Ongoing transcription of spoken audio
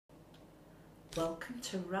Welcome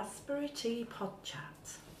to Raspberry Tea Pod Chat.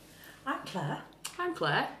 I'm Claire. I'm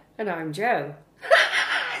Claire. And I'm Jo.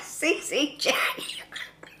 CCJ.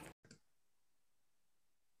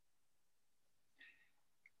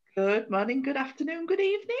 Good morning, good afternoon, good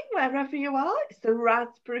evening, wherever you are. It's the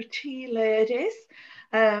Raspberry Tea Ladies.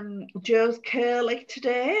 Jo's curly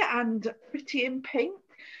today and pretty in pink.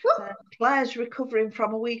 Claire's recovering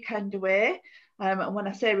from a weekend away. And when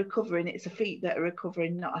I say recovering, it's her feet that are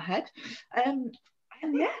recovering, not her head. And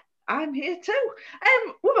yeah, I'm here too.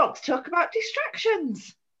 We want to talk about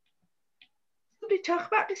distractions. Somebody talk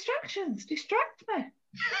about distractions. Distract me.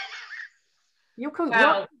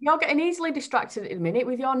 You're getting easily distracted at the minute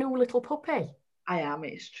with your new little puppy. I am,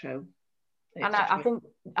 it's true.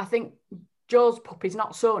 I think Jo's puppy's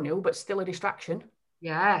not so new, but still a distraction.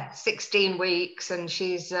 Yeah, 16 weeks and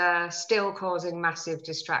she's still causing massive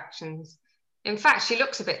distractions. In fact, she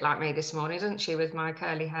looks a bit like me this morning, doesn't she, with my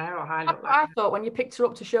curly hair? Or I thought when you picked her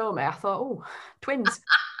up to show me, I thought, oh, twins.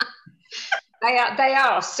 They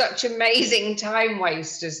are such amazing time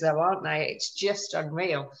wasters, though, aren't they? It's just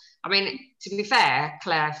unreal. I mean, to be fair,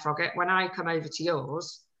 Claire Froggatt, when I come over to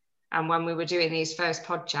yours, and when we were doing these first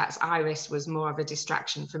pod chats, Iris was more of a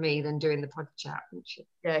distraction for me than doing the pod chat, wasn't she?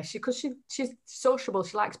 Yeah, because she's sociable.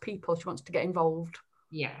 She likes people. She wants to get involved.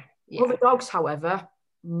 Yeah. Other dogs, however,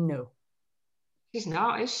 no. She's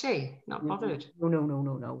not, is she? Not bothered.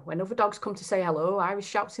 No. When other dogs come to say hello, Iris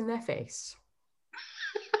shouts in their face.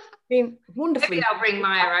 Been wonderfully. Maybe I'll bring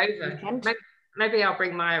Maya over. Maybe I'll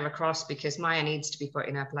bring Maya across because Maya needs to be put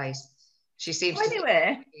in her place. She seems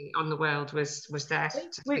on the world was there.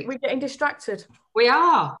 We're getting distracted. We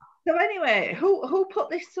are. So anyway, who put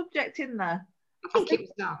this subject in there? I think it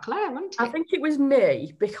was Claire, wasn't it? I think it was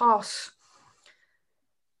me because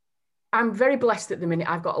I'm very blessed at the minute.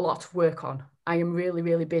 I've got a lot of work on. I am really,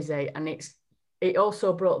 really busy, and it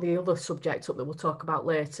also brought the other subject up that we'll talk about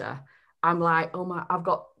later. I'm like, oh my, I've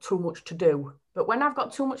got too much to do. But when I've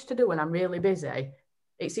got too much to do and I'm really busy,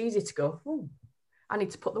 it's easy to go, oh, I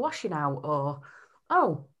need to put the washing out, or,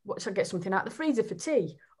 oh, what should I get something out of the freezer for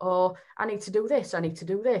tea? Or I need to do this, I need to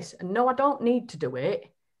do this. And no, I don't need to do it.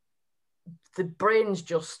 The brain's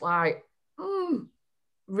just like,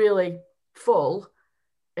 really full.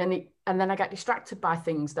 And then I get distracted by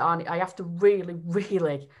things that I have to really,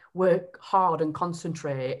 really work hard and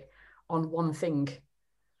concentrate on one thing.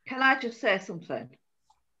 Can I just say something?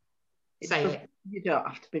 Say it. You don't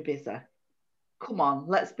have to be busy. Come on,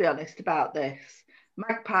 let's be honest about this.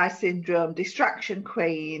 Magpie syndrome, distraction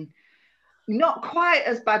queen, not quite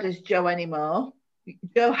as bad as Jo anymore.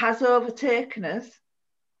 Jo has overtaken us.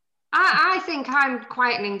 I think I'm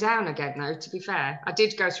quietening down again, though, to be fair. I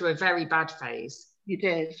did go through a very bad phase. You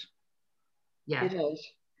did. Yeah. You did.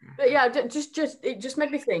 But yeah, it just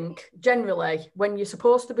made me think, generally, when you're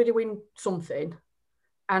supposed to be doing something,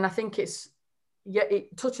 and I think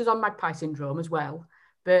it touches on magpie syndrome as well,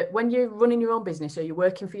 but when you're running your own business or you're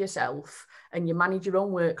working for yourself and you manage your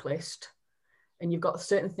own work list and you've got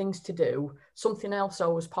certain things to do, something else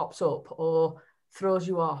always pops up or throws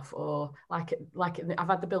you off, or like I've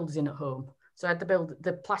had the builders in at home. So I had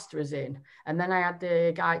the plasterers in, and then I had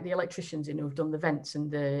the electricians in who've done the vents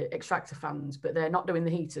and the extractor fans, but they're not doing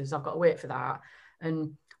the heaters. I've got to wait for that.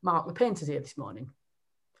 And Mark, the painter's here this morning.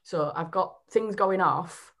 So I've got things going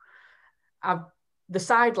off. The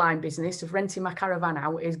sideline business of renting my caravan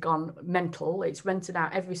out is gone mental. It's rented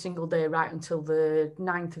out every single day right until the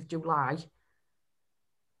 9th of July.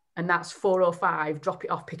 And that's 4:05, drop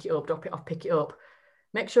it off, pick it up, drop it off, pick it up.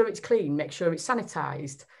 Make sure it's clean, make sure it's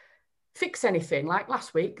sanitised. Fix anything. Like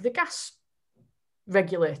last week, the gas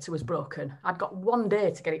regulator was broken. I'd got 1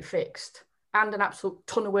 day to get it fixed and an absolute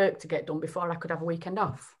ton of work to get done before I could have a weekend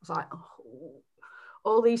off. I was like, oh,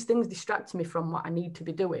 all these things distract me from what I need to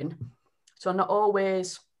be doing. So not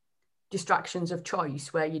always distractions of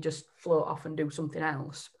choice where you just float off and do something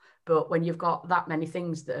else. But when you've got that many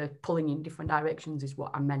things that are pulling in different directions is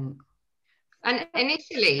what I meant. And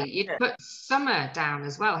initially, you'd put summer down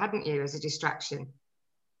as well, hadn't you, as a distraction?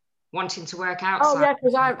 Wanting to work outside. Oh, yeah,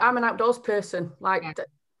 because I'm an outdoors person.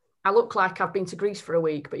 I look like I've been to Greece for a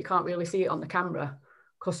week, but you can't really see it on the camera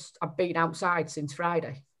because I've been outside since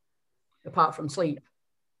Friday, apart from sleep.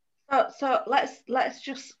 So let's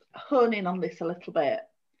just hone in on this a little bit.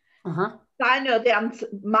 Uh-huh. I know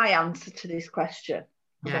my answer to this question.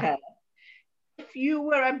 Yeah. Okay. If you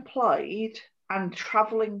were employed and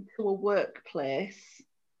travelling to a workplace,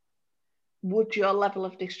 would your level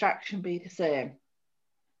of distraction be the same?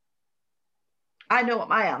 I know what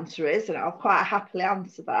my answer is, and I'll quite happily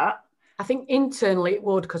answer that. I think internally it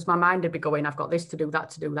would, because my mind would be going, I've got this to do, that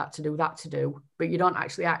to do, that to do, that to do, but you don't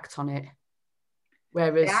actually act on it.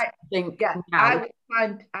 Whereas I think now,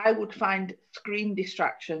 I would find screen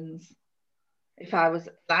distractions if I was.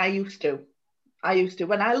 I used to.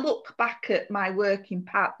 When I look back at my working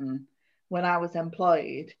pattern when I was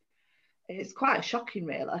employed, it's quite shocking,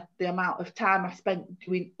 really, the amount of time I spent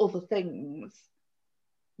doing other things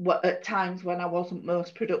at times when I wasn't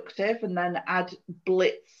most productive, and then I'd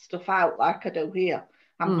blitz stuff out like I do here.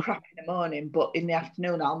 I'm crap in the morning, but in the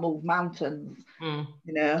afternoon I'll move mountains, you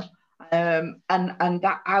know. And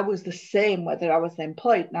that I was the same whether I was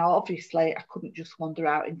employed. Now, obviously, I couldn't just wander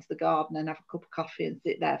out into the garden and have a cup of coffee and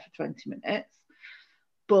sit there for 20 minutes.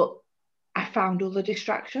 But I found other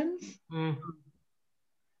distractions.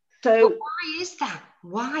 So but why is that?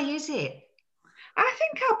 Why is it? I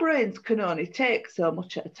think our brains can only take so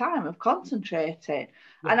much at a time of concentrating.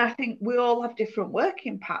 Yeah. And I think we all have different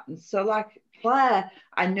working patterns. So like Claire,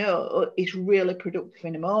 I know, is really productive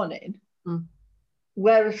in the morning.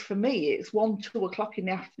 Whereas for me, it's 1, 2 o'clock in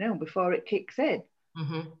the afternoon before it kicks in.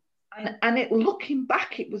 And it, looking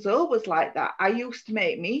back, it was always like that. I used to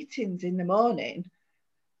make meetings in the morning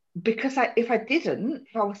because if I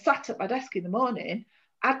was sat at my desk in the morning,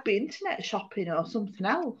 I'd be internet shopping or something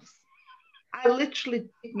else. I literally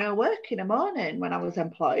did no work in the morning when I was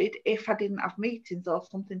employed if I didn't have meetings or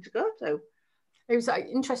something to go to. It was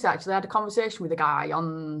interesting, actually. I had a conversation with a guy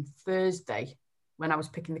on Thursday when I was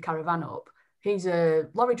picking the caravan up. He's a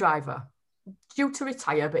lorry driver, due to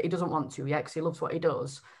retire, but he doesn't want to yet because he loves what he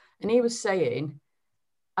does. And he was saying,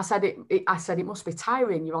 I said it must be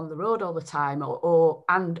tiring. You're on the road all the time, or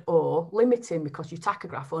limiting because your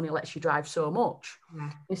tachograph only lets you drive so much.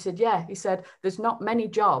 He said, yeah. He said, there's not many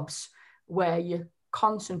jobs where you're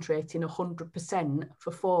concentrating 100%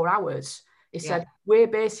 for 4 hours. He said, we're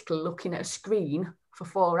basically looking at a screen for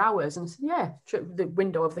 4 hours. And I said, yeah, the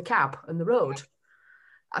window of the cab and the road.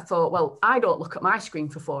 I thought, well, I don't look at my screen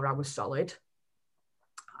for 4 hours solid.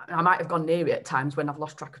 I might have gone near it at times when I've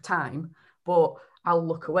lost track of time, but I'll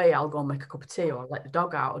look away, I'll go and make a cup of tea or let the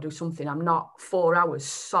dog out or do something. I'm not 4 hours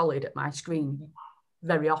solid at my screen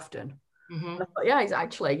very often. But yeah, it's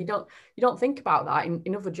actually, you don't think about that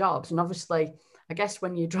in other jobs. And obviously, I guess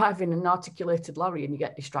when you're driving an articulated lorry and you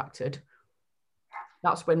get distracted,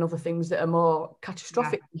 that's when other things that are more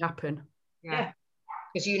catastrophic can happen. Yeah.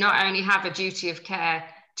 Because you not only have a duty of care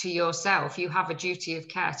to yourself, you have a duty of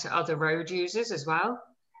care to other road users as well.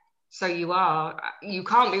 So you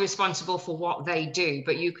can't be responsible for what they do,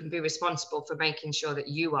 but you can be responsible for making sure that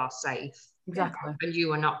you are safe. Exactly. And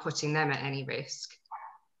you are not putting them at any risk.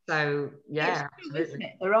 So, yeah. It's true, isn't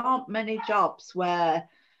it? There aren't many jobs where,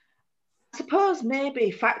 I suppose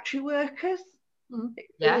maybe factory workers,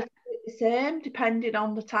 the same, depending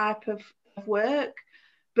on the type of work.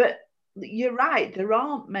 But you're right, there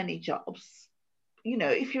aren't many jobs. You know,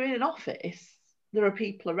 if you're in an office, there are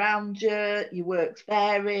people around you, your work's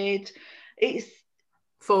varied. It's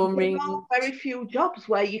phone ring. Very few jobs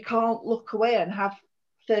where you can't look away and have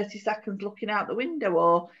 30 seconds looking out the window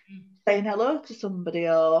or saying hello to somebody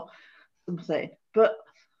or something. But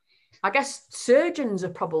I guess surgeons are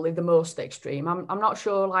probably the most extreme. I'm not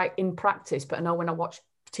sure, like in practice, but I know when I watch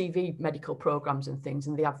TV medical programs and things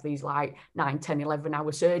and they have these like 9, 10, 11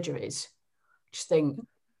 hour surgeries, just think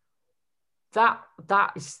that's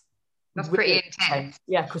really pretty intense.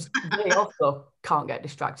 Yeah, because they also can't get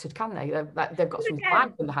distracted, can they? They've got some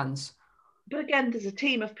life in their hands. But again, there's a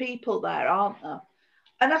team of people there, aren't there?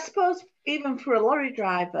 And I suppose even for a lorry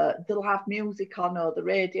driver, they'll have music on or the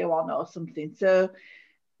radio on or something. So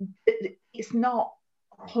it's not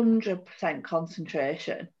 100%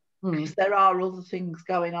 concentration because there are other things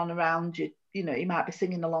going on around you. You know, you might be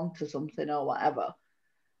singing along to something or whatever.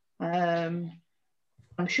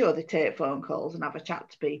 I'm sure they take phone calls and have a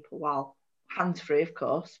chat to people while hands-free, of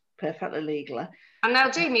course, perfectly legally. And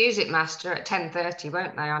they'll do Music Master at 10:30,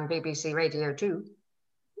 won't they, on BBC Radio 2?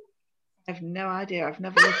 I have no idea. I've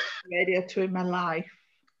never listened to Radio 2 in my life.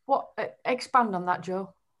 What? Expand on that,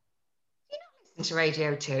 Jo. You don't listen to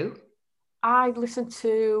Radio 2? I listen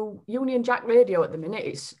to Union Jack Radio at the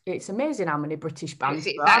minute. It's amazing how many British bands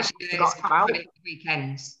it's actually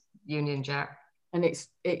weekends, Union Jack. And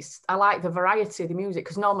I like the variety of the music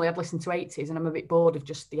because normally I'd listen to 80s and I'm a bit bored of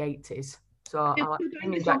just the 80s. So I like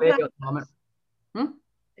Union Jack Radio at the moment. Are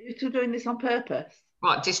you two doing this on purpose?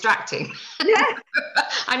 What, distracting? Yeah.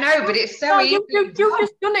 I know, but it's so easy. You've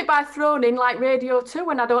just done it by throwing in like Radio 2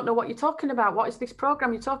 and I don't know what you're talking about. What is this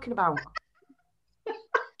programme you're talking about?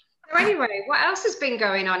 So anyway, what else has been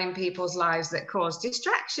going on in people's lives that cause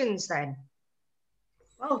distractions then?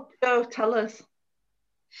 Well, Jo, tell us.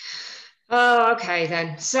 Oh, okay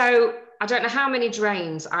then. So I don't know how many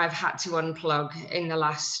drains I've had to unplug in the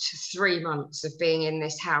last 3 months of being in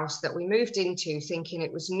this house that we moved into thinking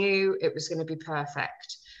it was new, it was going to be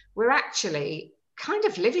perfect. We're actually kind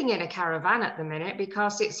of living in a caravan at the minute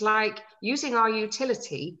because it's like using our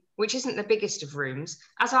utility, which isn't the biggest of rooms,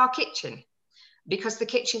 as our kitchen, because the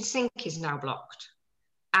kitchen sink is now blocked.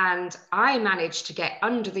 And I managed to get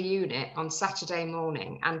under the unit on Saturday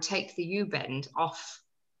morning and take the U-bend off,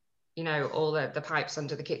 you know, all the pipes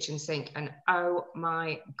under the kitchen sink. And oh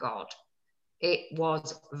my God, it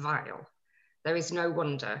was vile. There is no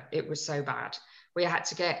wonder it was so bad. We had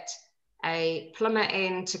to get a plumber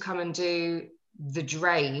in to come and do the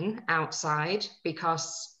drain outside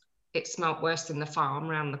because it smelt worse than the farm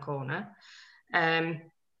around the corner.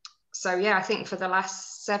 So yeah, I think for the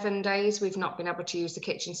last 7 days, we've not been able to use the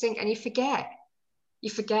kitchen sink, and you forget.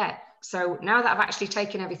 So now that I've actually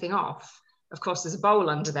taken everything off, of course, there's a bowl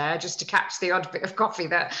under there just to catch the odd bit of coffee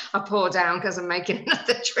that I pour down because I'm making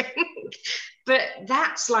another drink. But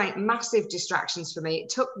that's like massive distractions for me. It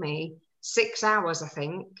took me 6 hours, I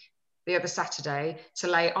think, the other Saturday to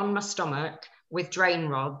lay on my stomach with drain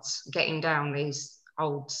rods, getting down these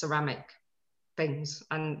old ceramic things.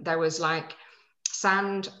 And there was like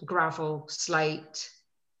sand, gravel, slate,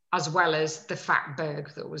 as well as the fat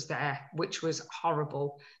berg that was there, which was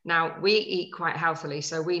horrible. Now, we eat quite healthily,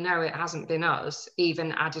 so we know it hasn't been us,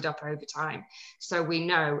 even added up over time. So we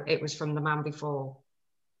know it was from the man before.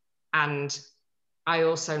 And I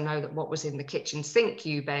also know that what was in the kitchen sink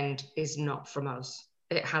U-bend is not from us.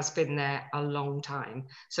 It has been there a long time.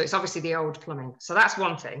 So it's obviously the old plumbing. So that's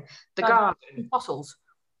one thing. The garden. Fossils.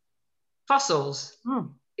 Fossils.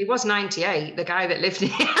 It was 98, the guy that lived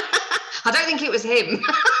here. I don't think it was him.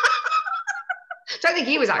 I don't think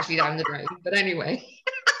he was actually down the drain, but anyway.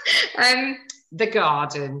 The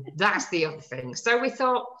garden, that's the other thing. So we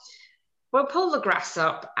thought, we'll pull the grass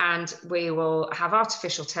up and we will have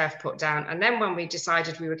artificial turf put down. And then when we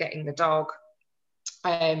decided we were getting the dog,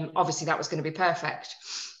 obviously that was going to be perfect.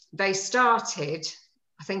 They started,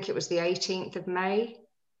 I think it was the 18th of May.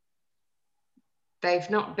 They've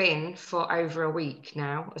not been for over a week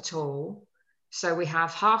now at all. So we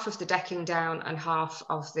have half of the decking down and half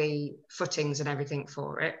of the footings and everything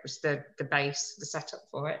for it. It was the base, the setup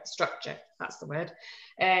for it, structure, that's the word.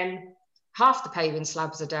 Half the paving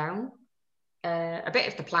slabs are down, a bit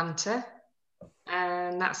of the planter,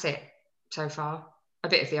 and that's it so far, a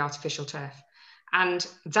bit of the artificial turf. And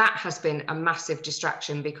that has been a massive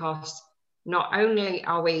distraction because not only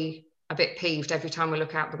are we a bit peeved every time we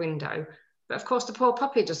look out the window, but of course the poor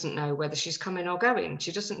puppy doesn't know whether she's coming or going.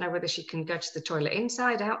 She doesn't know whether she can go to the toilet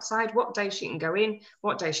inside, outside, what day she can go in,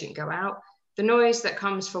 what day she can go out. The noise that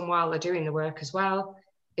comes from while they're doing the work as well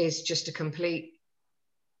is just a complete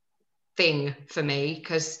thing for me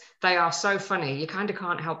because they are so funny. You kind of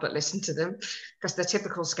can't help but listen to them because they're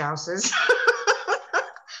typical Scousers.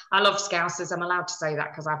 I love Scousers. I'm allowed to say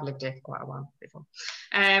that because I've lived here for quite a while before.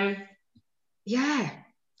 Yeah,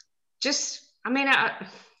 just, I mean,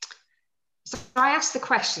 so I asked the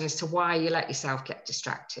question as to why you let yourself get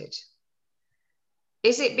distracted.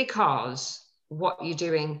 Is it because what you're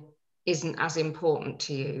doing isn't as important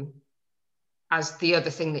to you as the other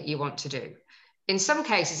thing that you want to do? In some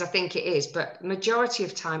cases, I think it is, but majority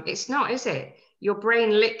of time, it's not, is it? Your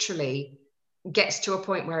brain literally gets to a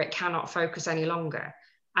point where it cannot focus any longer.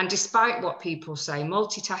 And despite what people say,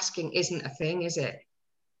 multitasking isn't a thing, is it?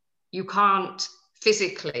 You can't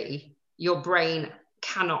physically, your brain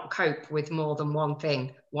cannot cope with more than one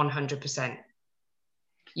thing 100%.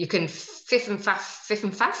 You can fiff and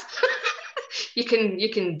faff. you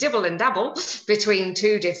can dibble and dabble between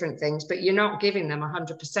two different things, but you're not giving them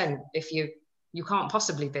 100% if you can't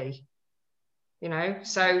possibly be, you know.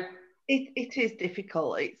 So it is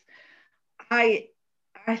difficult. I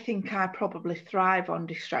think I probably thrive on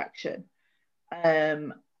distraction.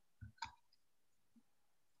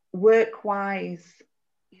 Work-wise,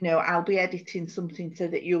 you know, I'll be editing something so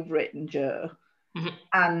that you've written, Jo,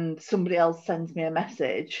 and somebody else sends me a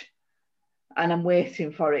message and I'm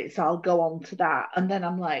waiting for it. So I'll go on to that. And then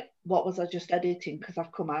I'm like, what was I just editing? Because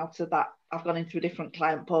I've come out of that. I've gone into a different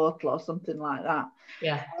client portal or something like that.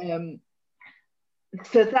 Yeah.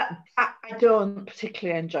 So that I don't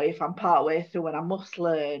particularly enjoy if I'm part way through, and I must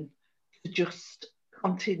learn to just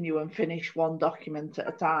continue and finish one document at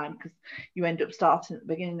a time because you end up starting at the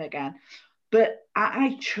beginning again. But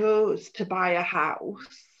I chose to buy a house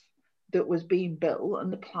that was being built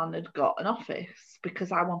and the plan had got an office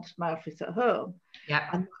because I wanted my office at home. Yeah.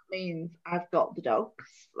 And that means I've got the dogs.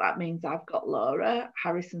 That means I've got Laura.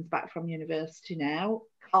 Harrison's back from university now.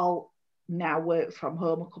 Carl now works from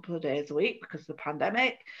home a couple of days a week because of the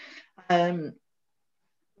pandemic.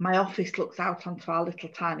 my office looks out onto our little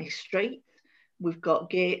tiny street. We've got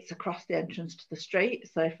gates across the entrance to the street.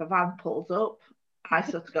 So if a van pulls up, I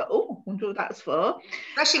sort of go, oh, I wonder what that's for.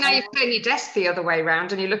 Especially now you've turned your desk the other way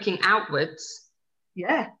around and you're looking outwards.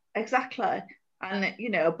 Yeah, exactly. And, you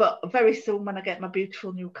know, but very soon when I get my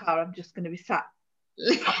beautiful new car, I'm just going to be sat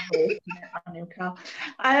in my new car.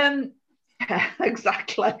 Yeah,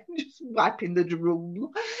 exactly. Just wiping the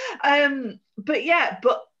drool. But yeah,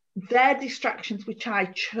 but they're distractions which I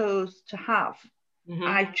chose to have. Mm-hmm.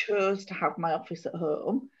 I chose to have my office at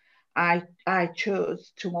home. I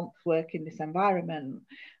chose to want to work in this environment.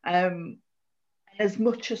 As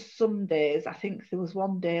much as some days, I think there was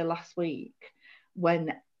one day last week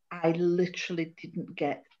when I literally didn't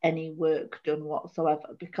get any work done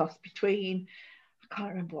whatsoever, because between, I can't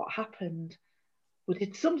remember what happened. We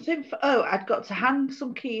did something for, I'd got to hand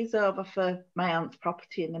some keys over for my aunt's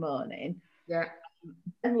property in the morning. Yeah.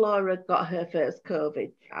 And Laura got her first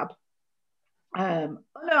COVID jab. No,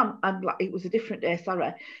 I'm like, it was a different day,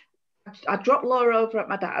 sorry. I dropped Laura over at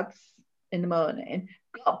my dad's in the morning,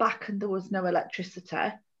 got back and there was no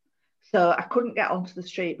electricity. So I couldn't get onto the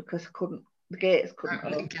street because the gates couldn't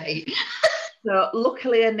open. Okay. So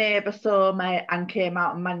luckily a neighbour saw me and came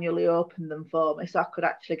out and manually opened them for me so I could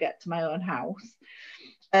actually get to my own house.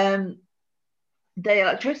 The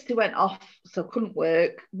electricity went off, so couldn't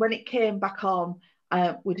work. When it came back on,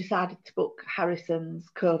 we decided to book Harrison's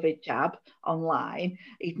COVID jab online.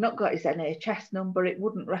 He'd not got his NHS number. It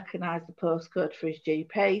wouldn't recognise the postcode for his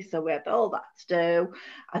GP, so we had all that to do.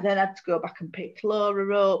 I then had to go back and pick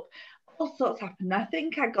Laura up. All sorts happened. I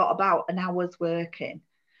think I got about an hour's working.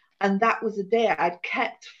 And that was a day I'd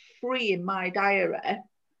kept free in my diary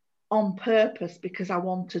on purpose because I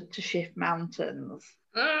wanted to shift mountains.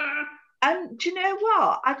 And do you know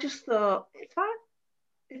what? I just thought, it's fine.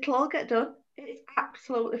 It'll all get done. It's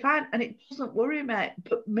absolutely fine. And it doesn't worry me.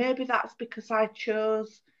 But maybe that's because I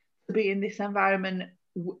chose to be in this environment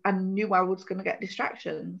and knew I was going to get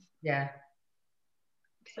distractions. Yeah.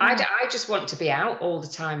 I just want to be out all the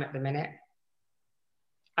time at the minute.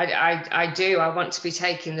 I do. I want to be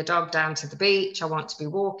taking the dog down to the beach. I want to be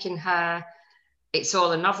walking her. It's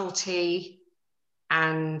all a novelty.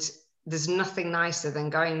 And there's nothing nicer than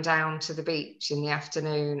going down to the beach in the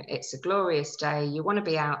afternoon. It's a glorious day. You want to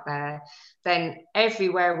be out there. Then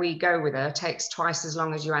everywhere we go with her takes twice as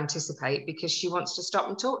long as you anticipate because she wants to stop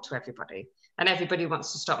and talk to everybody. And everybody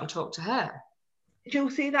wants to stop and talk to her. Did you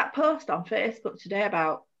see that post on Facebook today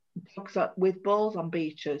about dogs with balls on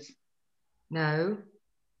beaches? No.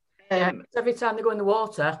 Every time they go in the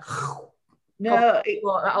water, no,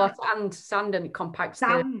 sand and it compacts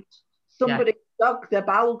sand. Somebody's dog, their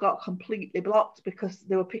bowel got completely blocked because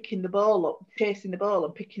they were picking the ball up, chasing the ball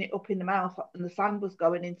and picking it up in the mouth, and the sand was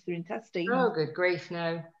going into their intestines. Oh, good grief,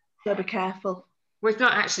 no. So be careful. We've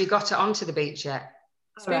not actually got it onto the beach yet.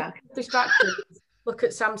 Speaking of distractions, look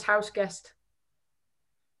at Sam's house guest.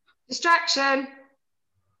 Distraction.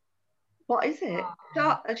 What is it?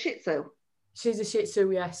 A Shih Tzu? She's a Shih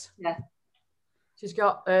Tzu, yes. Yeah. She's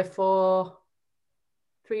got her for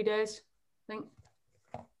 3 days, I think.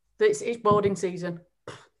 It's boarding season.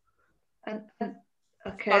 And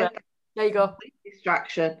okay. Right. There you go.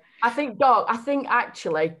 Distraction. I think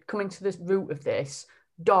actually, coming to the root of this,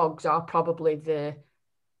 dogs are probably the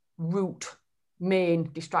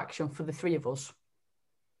main distraction for the three of us.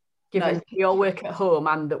 Given we all work at home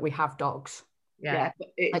and that we have dogs. Yeah,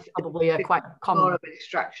 it's probably quite common. More of a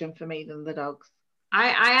distraction for me than the dogs.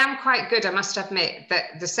 I am quite good, I must admit,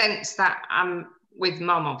 that the sense that I'm with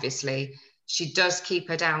Mum, obviously, she does keep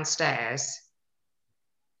her downstairs.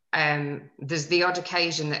 There's the odd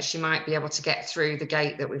occasion that she might be able to get through the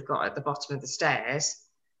gate that we've got at the bottom of the stairs,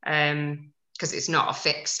 because it's not a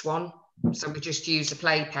fixed one. So we just use a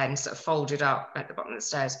playpen sort of folded up at the bottom of the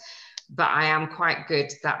stairs. But I am quite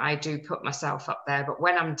good that I do put myself up there. But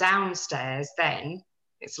when I'm downstairs, then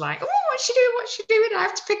it's like, oh, what's she doing? What's she doing? I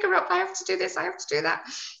have to pick her up. I have to do this. I have to do that.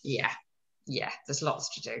 Yeah, there's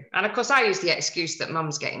lots to do. And of course, I use the excuse that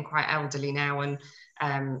Mum's getting quite elderly now.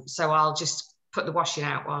 And so I'll just put the washing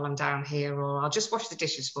out while I'm down here, or I'll just wash the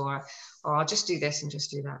dishes for her, or I'll just do this and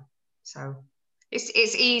just do that. So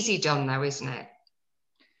it's easy done though, isn't it?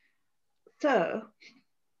 So...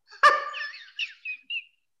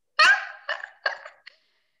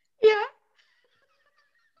 yeah.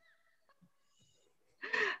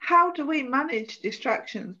 How do we manage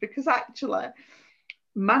distractions? Because actually,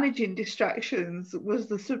 managing distractions was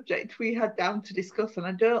the subject we had down to discuss, and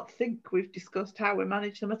I don't think we've discussed how we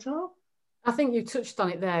manage them at all. I think you touched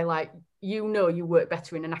on it there, like, you work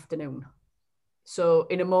better in an afternoon. So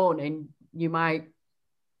in a morning, you might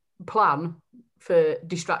plan for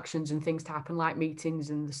distractions and things to happen, like meetings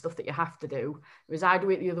and the stuff that you have to do. Whereas I do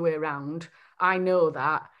it the other way around. I know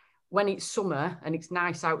that when it's summer and it's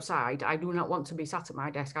nice outside, I do not want to be sat at my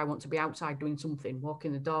desk. I want to be outside doing something,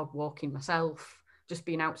 walking the dog, walking myself, just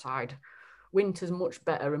being outside. Winter's much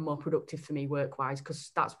better and more productive for me work-wise,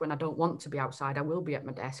 because that's when I don't want to be outside. I will be at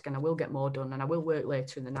my desk and I will get more done and I will work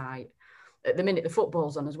later in the night. At the minute, the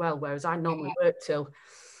football's on as well, whereas I normally work till,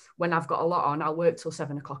 when I've got a lot on, I'll work till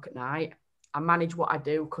 7 o'clock at night. I manage what I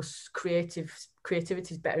do because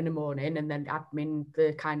creativity is better in the morning, and then admin,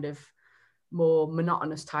 the kind of more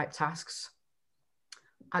monotonous type tasks,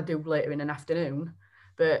 I do later in an afternoon.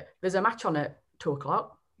 But there's a match on at 2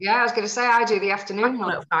 o'clock. Yeah, I was going to say, I do the afternoon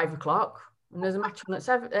one. At 5 o'clock, and there's a match on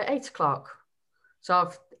at 8 o'clock.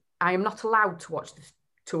 So I am not allowed to watch the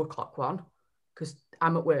 2 o'clock one because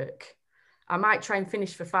I'm at work. I might try and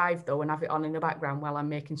finish for 5 though and have it on in the background while I'm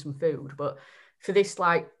making some food. But for this,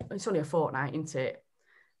 like, it's only a fortnight, isn't it?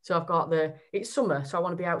 So I've got it's summer, so I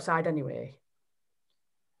want to be outside anyway.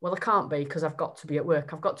 Well, I can't be because I've got to be at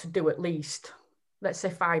work. I've got to do at least, let's say,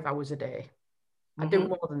 5 hours a day. I do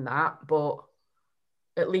more than that, but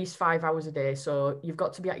at least 5 hours a day. So you've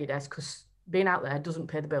got to be at your desk, because being out there doesn't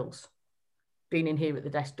pay the bills. Being in here at the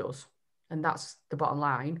desk does. And that's the bottom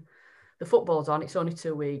line. The football's on, it's only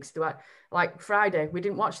 2 weeks. Like Friday, we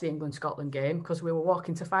didn't watch the England-Scotland game because we were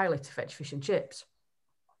walking to Filey to fetch fish and chips.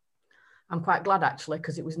 I'm quite glad, actually,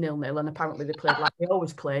 because it was 0-0 and apparently they played like they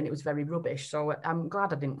always play and it was very rubbish. So I'm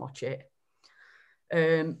glad I didn't watch it.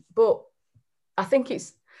 But I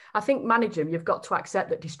think managing, you've got to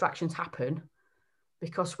accept that distractions happen,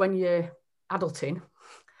 because when you're adulting,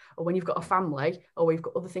 or when you've got a family, or you've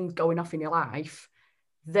got other things going off in your life,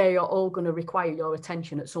 they are all going to require your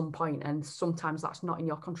attention at some point, and sometimes that's not in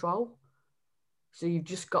your control. So you've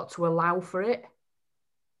just got to allow for it.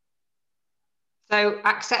 So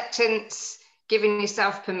acceptance, giving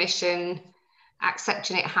yourself permission,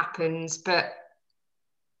 accepting it happens, but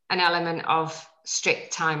an element of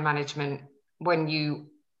strict time management when you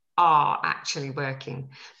are actually working.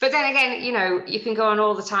 But then again, you know, you can go on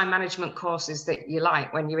all the time management courses that you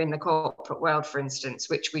like when you're in the corporate world, for instance,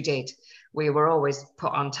 which we did. We were always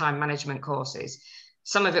put on time management courses.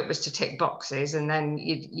 Some of it was to tick boxes, and then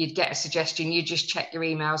you'd get a suggestion, you just check your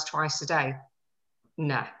emails twice a day.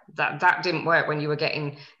 No, that didn't work when you were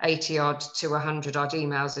getting 80 odd to 100 odd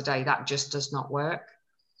emails a day. That just does not work.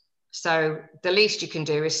 So the least you can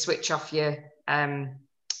do is switch off your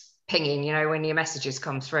pinging, you know, when your messages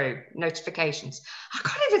come through, notifications. I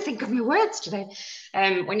can't even think of my words today.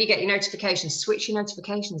 When you get your notifications, switch your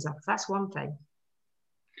notifications off. That's one thing.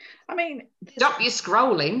 I mean, stop your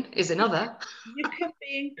scrolling is another. You can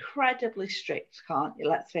be incredibly strict, can't you?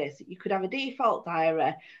 Let's face it. You could have a default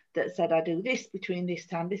diary that said, I do this between this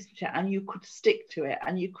time, and you could stick to it.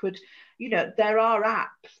 And you could, you know, there are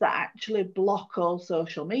apps that actually block all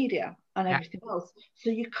social media and everything else. So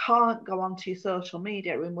you can't go onto your social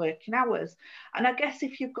media in working hours. And I guess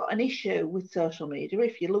if you've got an issue with social media,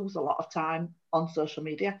 if you lose a lot of time on social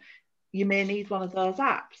media, you may need one of those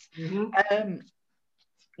apps.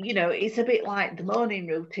 You know, it's a bit like the morning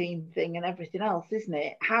routine thing and everything else, isn't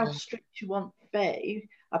it? How strict you want to be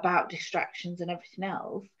about distractions and everything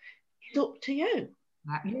else is up to you.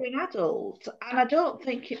 You're an adult. And I don't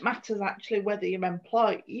think it matters actually whether you're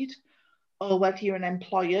employed or whether you're an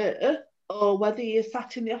employer or whether you're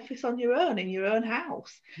sat in the office on your own in your own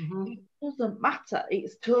house. It doesn't matter.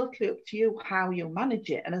 It's totally up to you how you manage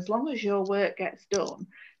it. And as long as your work gets done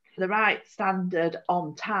to the right standard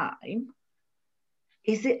on time,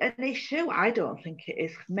 is it an issue? I don't think it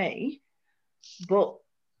is for me. But,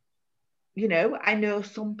 you know, I know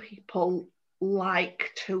some people like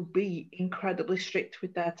to be incredibly strict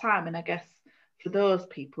with their time. And I guess for those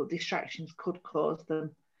people, distractions could cause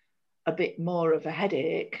them a bit more of a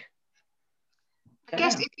headache. I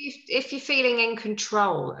guess if you're feeling in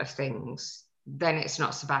control of things, then it's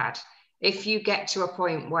not so bad. If you get to a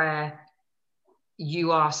point where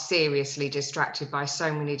you are seriously distracted by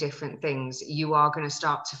so many different things, you are going to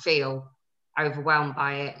start to feel overwhelmed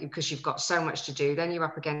by it because you've got so much to do. Then you're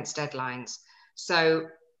up against deadlines. So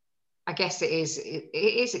I guess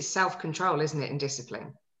it's self-control, isn't it, and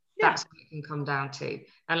discipline. That's what it can come down to.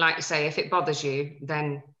 And like you say, if it bothers you,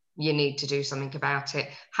 then you need to do something about it.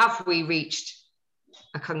 Have we reached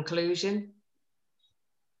a conclusion?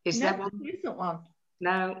 There one? There isn't one.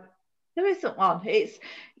 No. There isn't one. It's,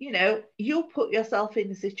 you know, you put yourself in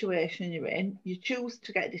the situation you're in. You choose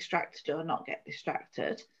to get distracted or not get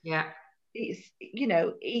distracted. Yeah. It's, you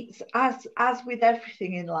know, it's as with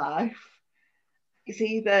everything in life, it's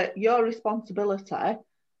either your responsibility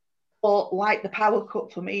But like the power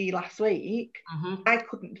cut for me last week, Mhm. I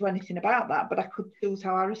couldn't do anything about that, but I could choose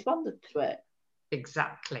how I responded to it.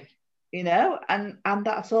 Exactly. You know, and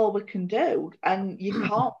that's all we can do. And you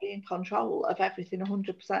can't be in control of everything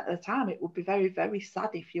 100% of the time. It would be very, very sad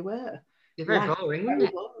if you were. You're very Life boring, is wouldn't very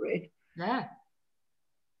it? boring. Yeah.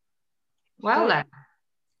 Well So, then,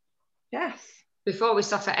 yes, before we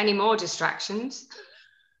suffer any more distractions.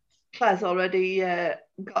 Claire's already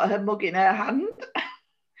got her mug in her hand.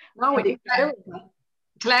 No, it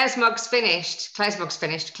Claire's mug's finished. Claire's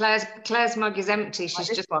mug is empty. She's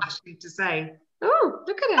this just one. flashing to say, "Oh,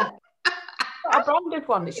 look at her." Not a branded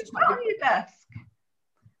one. It's just What on your desk?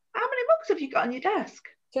 How many mugs have you got on your desk?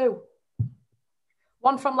 2.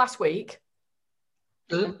 One from last week.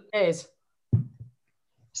 Is.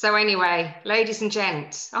 So anyway, ladies and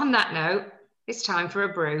gents, on that note, it's time for a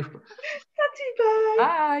brew. Tatty, bye.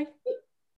 Bye.